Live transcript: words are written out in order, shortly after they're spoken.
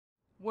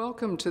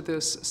Welcome to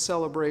this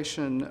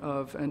celebration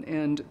of an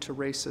end to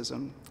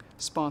racism,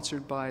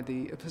 sponsored by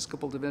the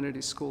Episcopal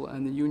Divinity School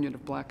and the Union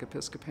of Black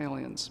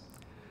Episcopalians.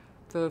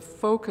 The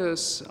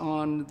focus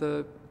on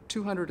the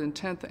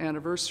 210th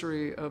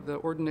anniversary of the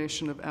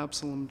ordination of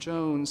Absalom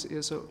Jones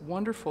is a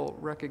wonderful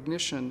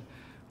recognition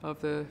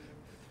of the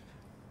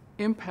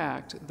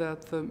impact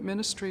that the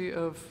ministry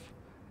of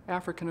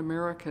African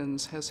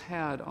Americans has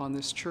had on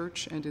this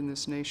church and in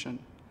this nation.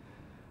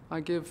 I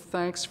give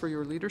thanks for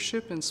your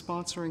leadership in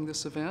sponsoring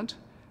this event,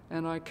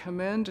 and I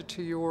commend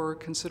to your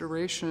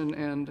consideration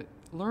and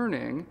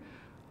learning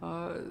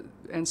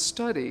and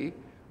study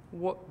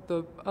what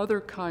the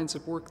other kinds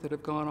of work that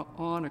have gone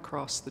on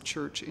across the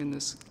church in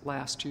this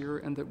last year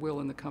and that will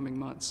in the coming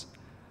months.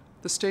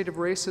 The State of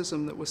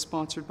Racism that was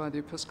sponsored by the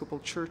Episcopal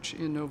Church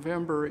in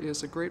November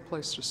is a great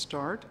place to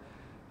start.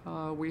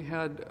 We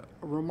had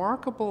a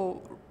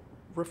remarkable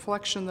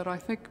reflection that I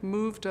think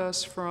moved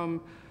us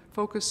from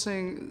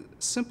focusing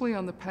simply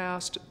on the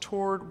past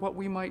toward what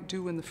we might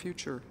do in the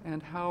future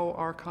and how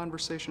our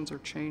conversations are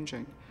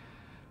changing.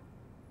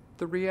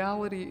 The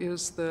reality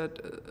is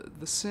that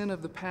the sin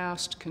of the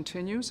past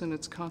continues and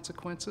its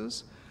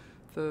consequences.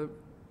 The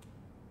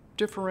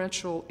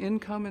differential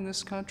income in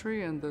this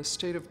country and the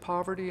state of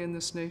poverty in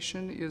this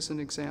nation is an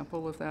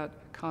example of that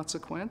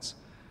consequence,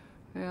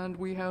 and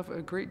we have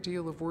a great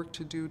deal of work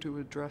to do to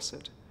address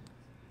it.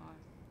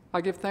 I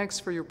give thanks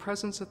for your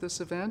presence at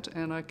this event,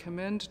 and I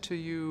commend to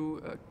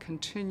you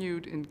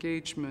continued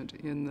engagement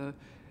in the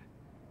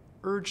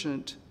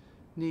urgent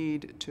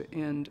need to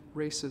end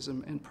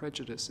racism and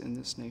prejudice in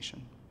this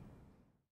nation.